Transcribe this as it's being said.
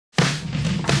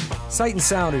Sight and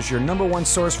Sound is your #1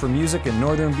 source for music in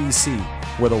northern BC.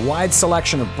 With a wide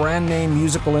selection of brand name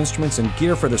musical instruments and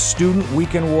gear for the student,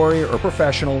 weekend warrior, or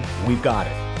professional, we've got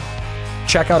it.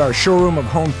 Check out our showroom of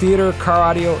home theater, car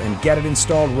audio, and get it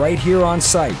installed right here on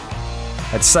site.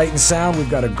 At Sight and Sound, we've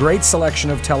got a great selection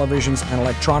of televisions and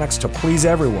electronics to please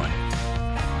everyone.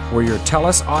 We're your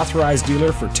TELUS authorized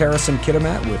dealer for Terrace and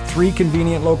Kitimat with 3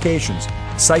 convenient locations.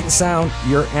 Sight and Sound,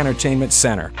 your entertainment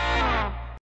center.